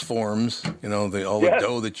tax forms. You know, all the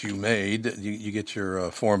dough that you made. You get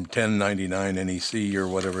your Form 1099 NEC or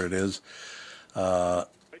whatever it is.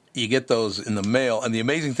 You get those in the mail, and the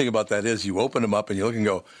amazing thing about that is you open them up and you look and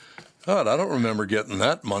go, God, I don't remember getting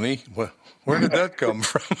that money. Where did that come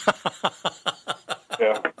from?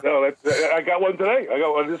 I got one today. I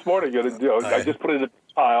got one this morning. I just put it in a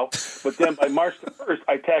pile, but then by March the 1st,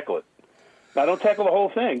 I tackle it. Now, I don't tackle the whole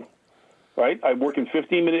thing, right? I work in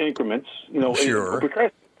 15-minute increments. Sure.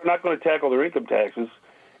 Because they're not going to tackle their income taxes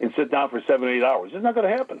and sit down for 7 or 8 hours. It's not going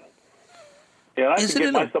to happen. And I can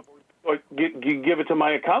get my stuff, give it to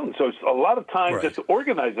my accountant. So it's a lot of time just to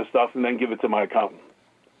organize the stuff and then give it to my accountant.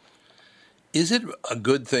 Is it a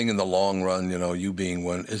good thing in the long run, you being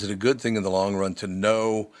one, is it a good thing in the long run to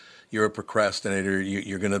know you're a procrastinator,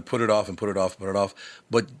 you're going to put it off and put it off and put it off,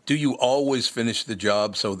 but do you always finish the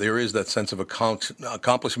job so there is that sense of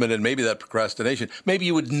accomplishment and maybe that procrastination? Maybe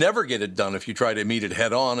you would never get it done if you tried to meet it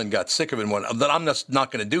head on and got sick of it and went, I'm just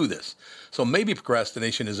not going to do this. So maybe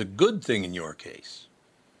procrastination is a good thing in your case.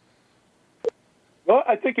 Well,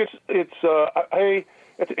 I think it's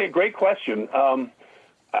a great question.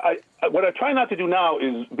 What I try not to do now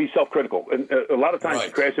is be self-critical, and a lot of times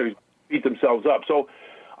procrastinators beat themselves up. So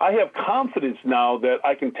I have confidence now that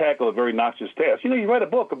I can tackle a very noxious task. You write a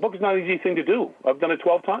book. A book is not an easy thing to do. I've done it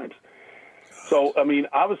 12 times. So, I mean,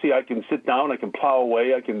 obviously I can sit down, I can plow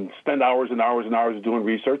away, I can spend hours and hours and hours doing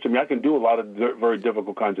research. I mean, I can do a lot of very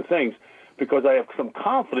difficult kinds of things because I have some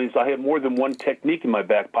confidence. I have more than one technique in my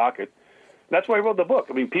back pocket. And that's why I wrote the book.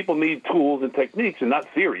 I mean, people need tools and techniques and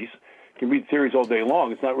not theories. You can read theories all day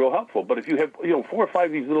long. It's not real helpful. But if you have 4 or 5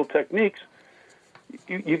 of these little techniques,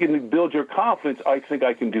 you can build your confidence. I think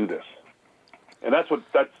I can do this, and that's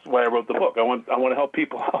why I wrote the book. I want to help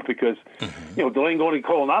people out because delaying going to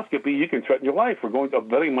colonoscopy, you can threaten your life. Or going to a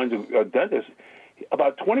buddy of mine's a dentist.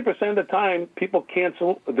 About 20% of the time, people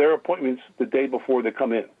cancel their appointments the day before they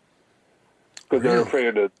come in because they're afraid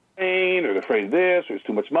of the pain, or they're afraid of this, or it's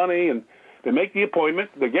too much money, and they make the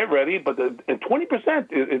appointment, they get ready, but 20%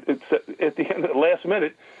 it's at the end of the last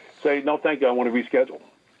minute say, no, thank you, I want to reschedule.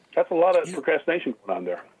 That's a lot of procrastination going on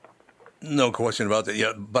there. No question about that.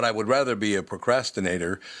 Yeah, but I would rather be a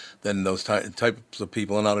procrastinator than those types of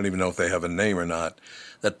people, and I don't even know if they have a name or not,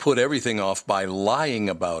 that put everything off by lying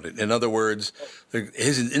about it. In other words,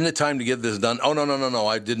 isn't it time to get this done? Oh, no,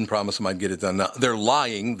 I didn't promise them I'd get it done. Now, they're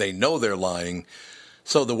lying. They know they're lying.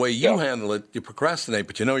 So the way you handle it, you procrastinate,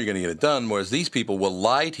 but you know you're going to get it done, whereas these people will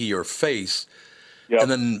lie to your face and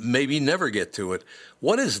then maybe never get to it.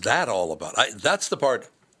 What is that all about? That's the part,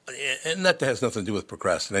 and that has nothing to do with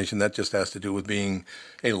procrastination. That just has to do with being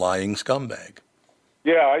a lying scumbag.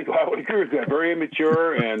 Yeah, I would agree with that. Very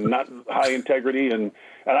immature and not high integrity, and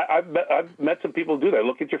And I've met some people who do that.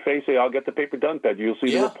 Look at your face, say, I'll get the paper done, Pedro. You'll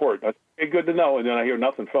see the report. That's very good to know, and then I hear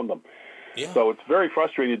nothing from them. Yeah. So it's very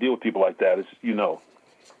frustrating to deal with people like that, as you know.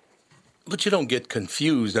 But you don't get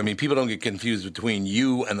confused. I mean, people don't get confused between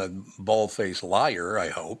you and a bald-faced liar, I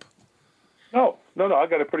hope. No. I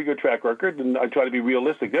got a pretty good track record, and I try to be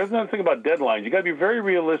realistic. There's another thing about deadlines. You got to be very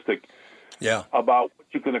realistic about what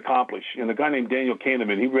you can accomplish. And a guy named Daniel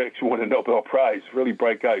Kahneman, he actually won a Nobel Prize, really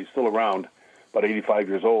bright guy. He's still around, about 85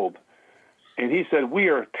 years old. And he said, we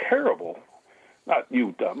are terrible, not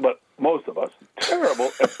you, Tom, but most of us,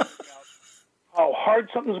 terrible at how hard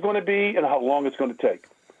something's going to be and how long it's going to take.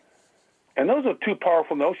 And those are two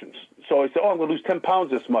powerful notions. So I said, I'm going to lose 10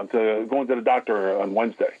 pounds this month going to the doctor on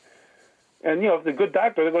Wednesday. And, if they're a good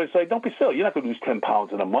doctor, they're going to say, don't be silly. You're not going to lose 10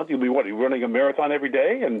 pounds in a month. You'll be what? You're running a marathon every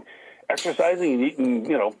day and exercising and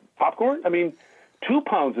eating, popcorn? I mean, 2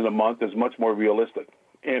 pounds in a month is much more realistic.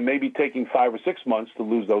 And maybe taking 5 or 6 months to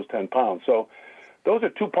lose those 10 pounds. So those are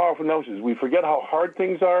two powerful notions. We forget how hard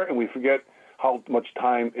things are, and we forget how much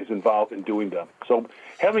time is involved in doing them. So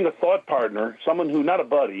having a thought partner, someone who, not a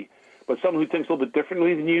buddy, but someone who thinks a little bit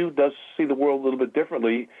differently than you, does see the world a little bit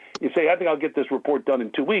differently. You say, I think I'll get this report done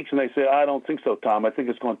in 2 weeks. And they say, I don't think so, Tom. I think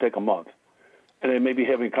it's going to take a month. And then maybe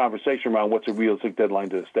having a conversation around what's a realistic deadline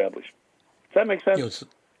to establish. Does that make sense?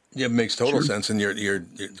 Yeah, it makes total sense. And your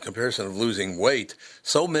comparison of losing weight,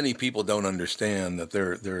 so many people don't understand that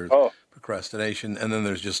there's procrastination, and then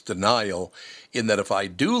there's just denial in that if I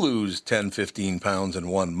do lose 10, 15 pounds in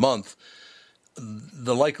 1 month,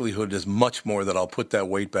 the likelihood is much more that I'll put that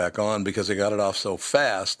weight back on because I got it off so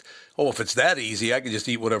fast. Oh, if it's that easy, I can just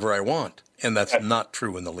eat whatever I want. And that's not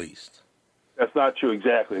true in the least. That's not true,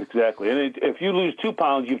 exactly. And if you lose 2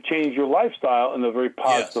 pounds, you've changed your lifestyle in a very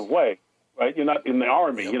positive way. Right? You're not in the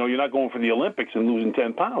Army. Yep. You're not going for the Olympics and losing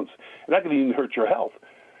 10 pounds. And that can even hurt your health.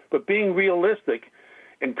 But being realistic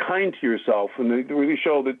and kind to yourself, and they really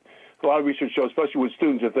show that a lot of research shows, especially with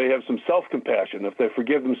students, if they have some self-compassion, if they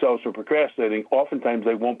forgive themselves for procrastinating, oftentimes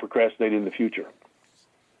they won't procrastinate in the future.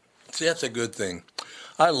 See, that's a good thing.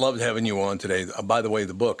 I loved having you on today. By the way,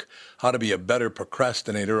 the book, How to Be a Better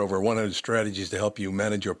Procrastinator, over 100 Strategies to Help You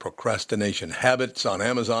Manage Your Procrastination Habits, on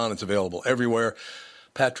Amazon. It's available everywhere.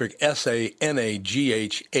 Patrick, Sanaghan,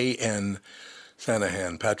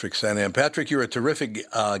 Sanaghan, Patrick Sanaghan. Patrick, you're a terrific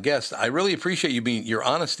guest. I really appreciate your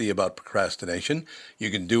honesty about procrastination.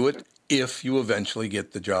 You can do it if you eventually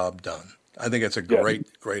get the job done. I think that's a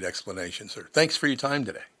great explanation, sir. Thanks for your time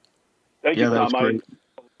today. Thank you, Tom.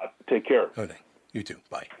 Take care. Okay. You too.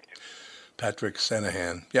 Bye. Patrick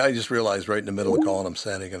Sanaghan. Yeah, I just realized right in the middle of calling him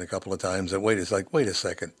Sanaghan a couple of times that wait a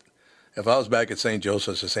second. If I was back at St.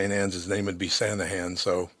 Joseph's or St. Anne's, his name would be Sanaghan.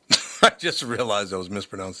 So I just realized I was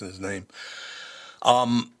mispronouncing his name.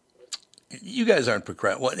 You guys aren't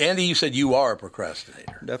procrastinating. Well, Andy, you said you are a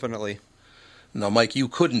procrastinator. Definitely. Now, Mike, you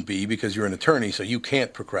couldn't be because you're an attorney, so you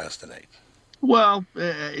can't procrastinate. Well,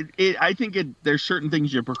 I think there's certain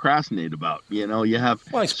things you procrastinate about. You have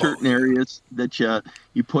certain areas that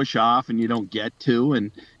you push off and you don't get to,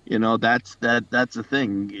 and that's the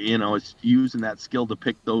thing. It's using that skill to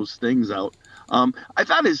pick those things out. I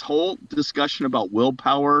thought his whole discussion about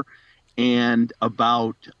willpower and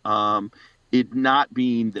about it not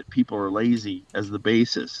being that people are lazy as the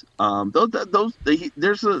basis.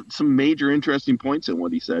 There's some major interesting points in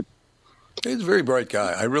what he said. He's a very bright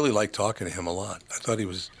guy. I really like talking to him a lot. I thought he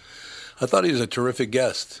was a terrific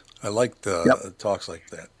guest. I liked talks like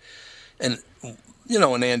that. And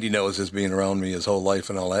and Andy knows this, being around me his whole life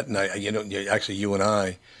and all that. And actually, you and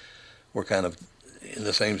I were kind of in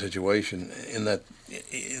the same situation in that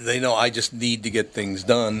they know I just need to get things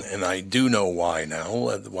done, and I do know why now.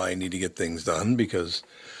 Why I need to get things done, because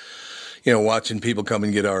watching people come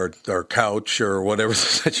and get our couch or whatever the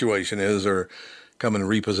situation is, or come and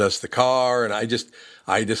repossess the car, and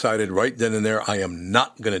I decided right then and there I am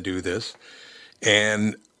not going to do this.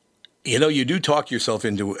 And you do talk yourself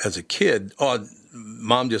into, as a kid,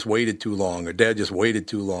 mom just waited too long, or dad just waited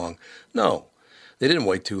too long. No, they didn't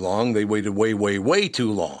wait too long. They waited way, way, way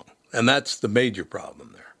too long, and that's the major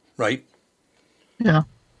problem there, right? Yeah.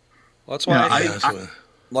 Well, that's why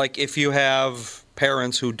like if you have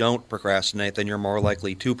parents who don't procrastinate, then you're more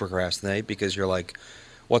likely to procrastinate, because you're like,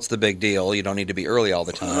 what's the big deal? You don't need to be early all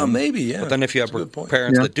the time. Maybe, yeah. But then if you have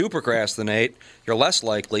parents that do procrastinate, you're less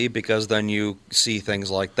likely, because then you see things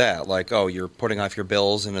like that. Like, oh, you're putting off your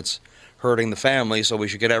bills and it's hurting the family, so we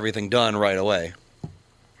should get everything done right away.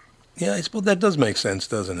 Yeah, I suppose that does make sense,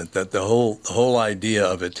 doesn't it? That the whole idea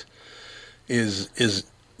of it is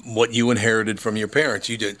what you inherited from your parents.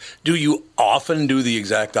 Do you often do the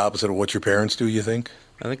exact opposite of what your parents do, you think?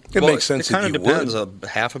 I think it makes sense. It kind of depends.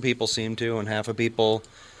 Half of people seem to, and half of people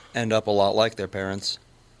end up a lot like their parents.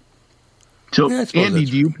 So, yeah, Andy,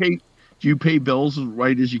 do you pay bills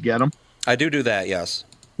right as you get them? I do that, yes.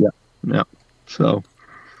 Yeah. So,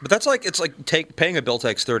 but that's like paying a bill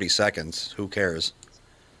takes 30 seconds. Who cares?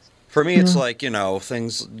 For me, it's like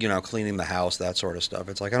things cleaning the house, that sort of stuff.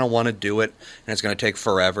 It's like I don't want to do it, and it's going to take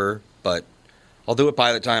forever. But I'll do it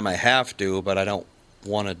by the time I have to. But I don't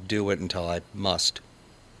want to do it until I must,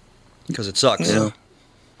 because it sucks. Yeah.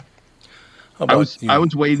 I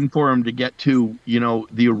was waiting for him to get to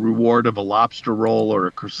the reward of a lobster roll or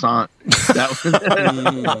a croissant.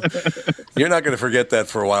 You're not going to forget that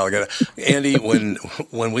for a while. Andy,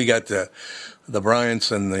 when we got to the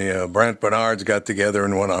Bryants and the Brant Bernards got together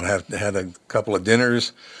and went on had a couple of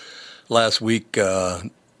dinners last week.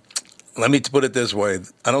 Let me put it this way: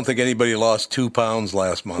 I don't think anybody lost 2 pounds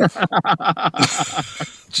last month.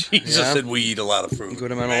 Jesus, said we eat a lot of fruit.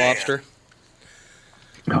 Good amount of lobster.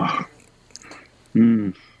 Oh.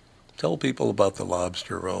 Tell people about the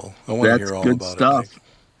lobster roll. I want to hear all about stuff. it.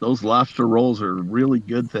 Those lobster rolls are really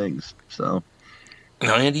good things. So,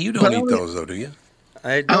 now, Andy, you don't eat those though, do you?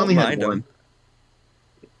 I don't mind them.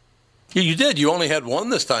 Yeah, you did. You only had one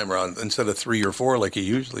this time around instead of 3 or 4 like you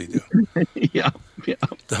usually do. Yeah,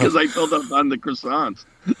 because I filled up on the croissants.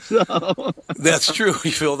 So that's true.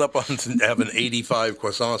 He filled up on having 85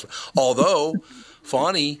 croissants. Although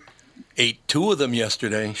Fawny ate 2 of them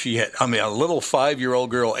yesterday. A little 5-year-old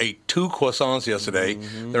girl ate 2 croissants yesterday.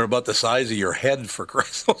 Mm-hmm. They're about the size of your head, for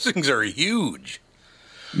Christ. Those things are huge.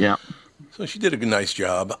 Yeah. So she did a nice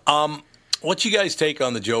job. What's you guys take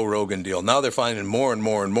on the Joe Rogan deal? Now they're finding more and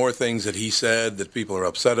more and more things that he said that people are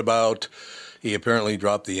upset about. He apparently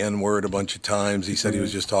dropped the N-word a bunch of times. He said he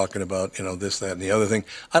was just talking about, this, that, and the other thing.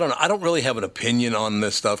 I don't know. I don't really have an opinion on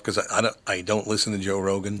this stuff because I don't listen to Joe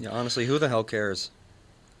Rogan. Yeah, honestly, who the hell cares?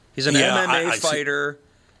 He's an MMA fighter.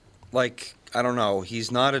 I don't know.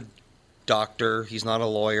 He's not a doctor. He's not a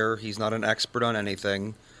lawyer. He's not an expert on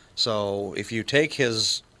anything. So if you take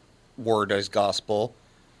his word as gospel,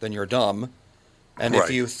 then you're dumb. And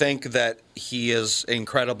if you think that he is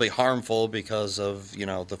incredibly harmful because of,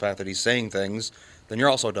 the fact that he's saying things, then you're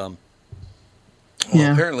also dumb.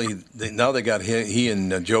 Well, apparently now they got he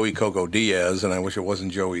and Joey Coco Diaz, and I wish it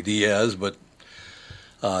wasn't Joey Diaz, but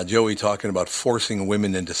Joey talking about forcing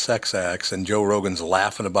women into sex acts, and Joe Rogan's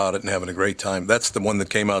laughing about it and having a great time. That's the one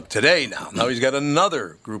that came out today now. Now he's got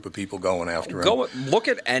another group of people going after him. Look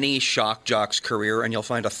at any shock jock's career, and you'll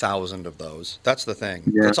find 1,000 of those. That's the thing.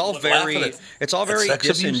 Yeah. It's all very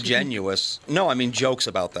disingenuous. No, I mean jokes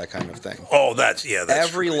about that kind of thing. Oh, that's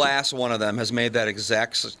every last one of them has made that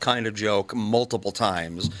exact kind of joke multiple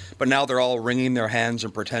times, but now they're all wringing their hands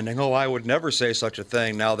and pretending, oh, I would never say such a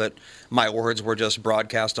thing now that my words were just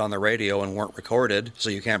broadcast on the radio and weren't recorded, so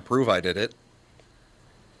you can't prove I did it.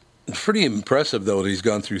 It's pretty impressive, though, that he's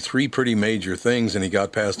gone through 3 pretty major things, and he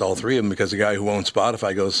got past all 3 of them because the guy who owns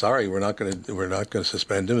Spotify goes, "Sorry, we're not going to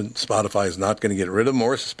suspend him, and Spotify is not going to get rid of him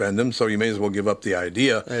or suspend him, so you may as well give up the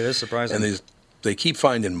idea." It is surprising. And they keep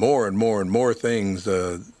finding more and more and more things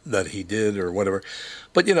that he did or whatever.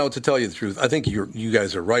 But to tell you the truth, I think you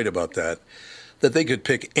guys are right about that they could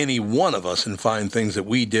pick any one of us and find things that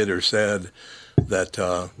we did or said that,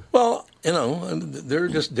 there are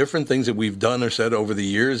just different things that we've done or said over the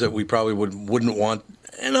years that we probably wouldn't want.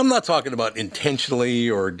 And I'm not talking about intentionally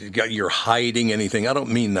or you're hiding anything. I don't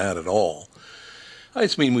mean that at all. I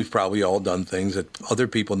just mean we've probably all done things that other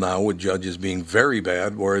people now would judge as being very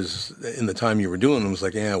bad, whereas in the time you were doing them, it was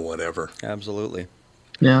like, yeah, whatever. Absolutely.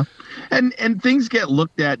 Yeah. And things get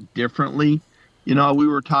looked at differently. We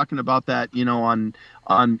were talking about that,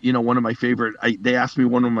 on one of my favorite, they asked me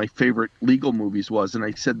one of my favorite legal movies was, and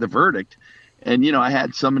I said The Verdict. And, I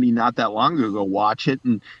had somebody not that long ago watch it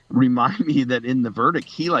and remind me that in The Verdict,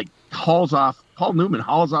 he Paul Newman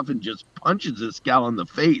hauls off and just punches this gal in the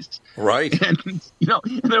face. Right. And,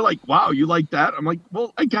 and they're like, wow, you like that? I'm like,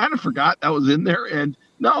 well, I kind of forgot that was in there. And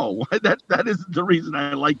no, that isn't the reason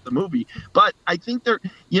I like the movie. But I think there,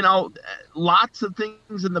 lots of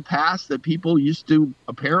things in the past that people used to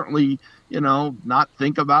apparently, not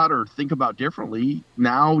think about or think about differently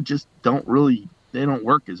now just they don't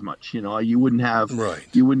work as much. You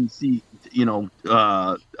wouldn't see,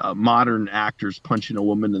 modern actors punching a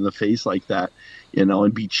woman in the face like that,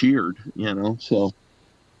 and be cheered, so.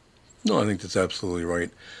 No, I think that's absolutely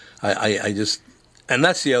right. I just, and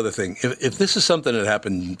that's the other thing. If this is something that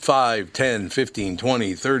happened 5, 10, 15,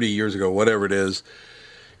 20, 30 years ago, whatever it is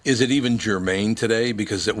it even germane today?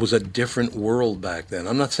 Because it was a different world back then.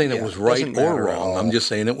 I'm not saying it was right or wrong. I'm just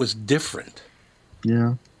saying it was different.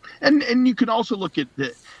 Yeah. And you can also look at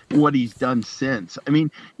what he's done since. I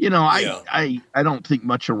mean, I don't think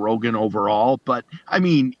much of Rogan overall, but I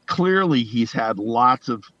mean, clearly he's had lots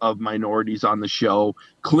of minorities on the show.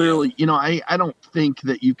 Clearly, I don't think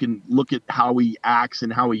that you can look at how he acts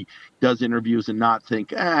and how he does interviews and not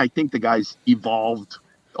think, I think the guy's evolved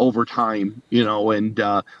over time, and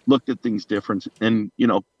looked at things different. And,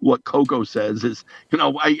 what Coco says is,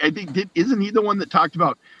 I think, isn't he the one that talked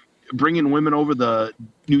about bringing women over the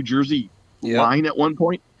New Jersey line at one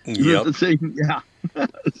point? Yep. Yeah.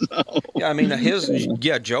 Yeah, I mean,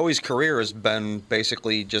 Joey's career has been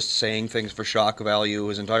basically just saying things for shock value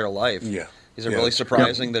his entire life. Yeah. Is it really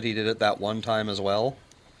surprising that he did it that one time as well?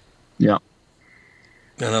 Yeah.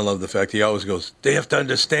 And I love the fact he always goes, they have to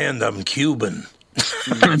understand I'm Cuban.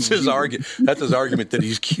 That's his argument. That's his argument that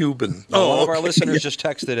he's Cuban. One of our listeners just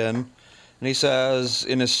texted in, and he says,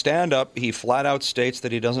 in his stand-up, he flat out states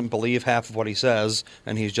that he doesn't believe half of what he says,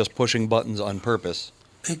 and he's just pushing buttons on purpose.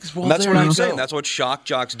 Well, that's what I'm saying. That's what shock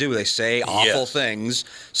jocks do. They say awful things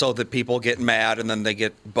so that people get mad, and then they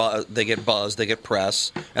get buzzed, they get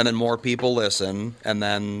press, and then more people listen, and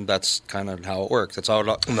then that's kind of how it works. That's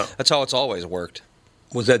how it's always worked.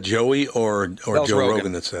 Was that Joey or Joe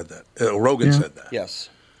Rogan that said that? Rogan said that. Yes.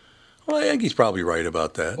 Well, I think he's probably right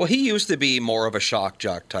about that. Well, he used to be more of a shock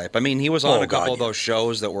jock type. I mean, he was on a couple of those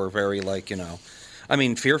shows that were very I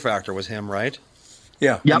mean, Fear Factor was him, right?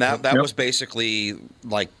 Yeah. And that was basically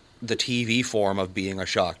like the TV form of being a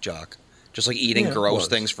shock jock. Just like eating gross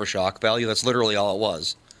things for shock value. That's literally all it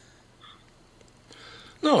was.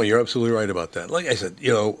 No, you're absolutely right about that. Like I said,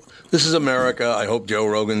 this is America. I hope Joe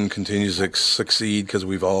Rogan continues to succeed because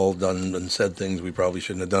we've all done and said things we probably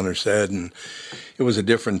shouldn't have done or said. And it was a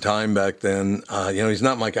different time back then. He's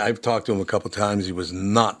not like, I've talked to him a couple of times. He was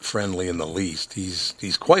not friendly in the least.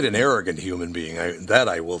 He's quite an arrogant human being. That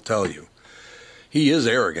I will tell you. He is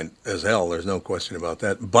arrogant as hell. There's no question about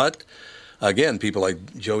that. But again, people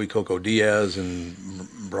like Joey Coco Diaz and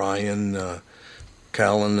Brian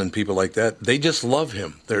Callen and people like that, they just love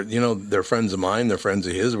him. They're friends of mine. They're friends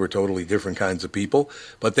of his. We're totally different kinds of people,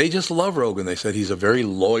 but they just love Rogan. They said he's a very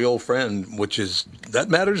loyal friend, that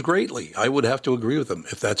matters greatly. I would have to agree with them.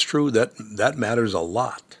 If that's true, that matters a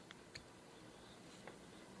lot.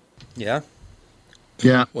 Yeah.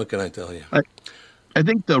 Yeah. What can I tell you? I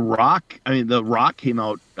think The Rock came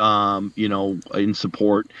out, in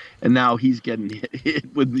support, and now he's getting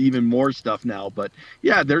hit with even more stuff now. But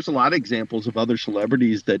yeah, there's a lot of examples of other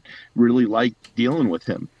celebrities that really like dealing with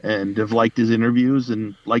him and have liked his interviews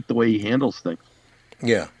and like the way he handles things.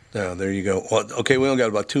 Yeah. Yeah, there you go. Well, okay, we only got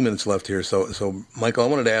about 2 minutes left here. So, Michael, I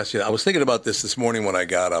wanted to ask you, I was thinking about this morning when I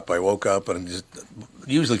got up. I woke up and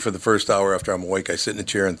usually for the first hour after I'm awake, I sit in a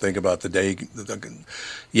chair and think about the day,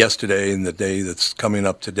 yesterday and the day that's coming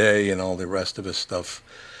up today and all the rest of his stuff.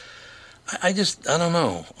 I don't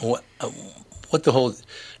know. What the whole,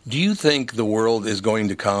 do you think the world is going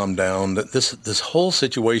to calm down? This whole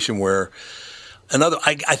situation where,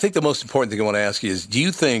 I think the most important thing I want to ask you is, do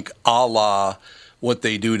you think Allah, what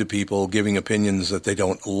they do to people, giving opinions that they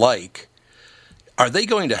don't like, are they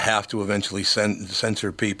going to have to eventually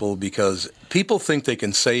censor people because people think they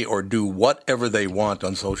can say or do whatever they want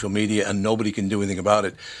on social media and nobody can do anything about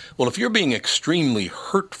it? Well, if you're being extremely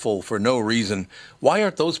hurtful for no reason, why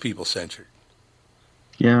aren't those people censored?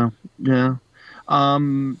 Yeah. The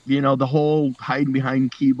whole hiding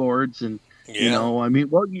behind keyboards and,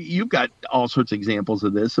 you've got all sorts of examples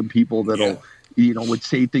of this, of people that'll, would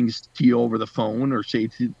say things to you over the phone or say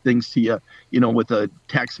things to you, with a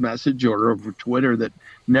text message or over Twitter that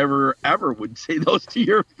never, ever would say those to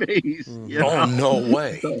your face. Oh, no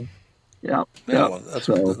way. So, yeah. Well, that's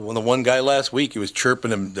when the one guy last week, he was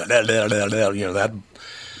chirping him, that.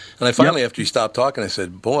 And I finally, after he stopped talking, I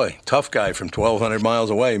said, boy, tough guy from 1,200 miles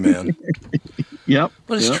away, man. Yep.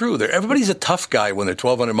 But it's true. Everybody's a tough guy when they're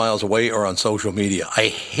 1,200 miles away or on social media. I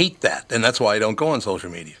hate that, and that's why I don't go on social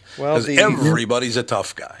media. Because everybody's a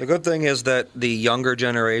tough guy. The good thing is that the younger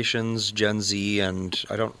generations, Gen Z, and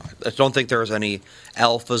I don't think there's any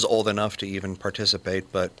alphas old enough to even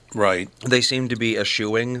participate, but they seem to be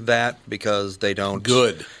eschewing that because they don't.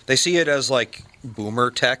 Good. They see it as like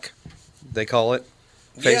boomer tech, they call it.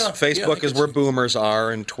 Facebook is where boomers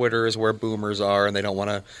are, and Twitter is where boomers are, and they don't want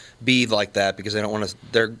to be like that because they don't want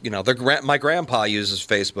to. My grandpa uses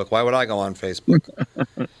Facebook. Why would I go on Facebook?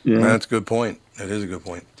 That's a good point. That is a good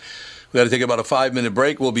point. We got to take about a 5-minute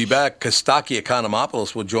break. We'll be back. Kostaki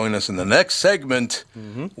Economopoulos will join us in the next segment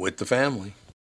with the family.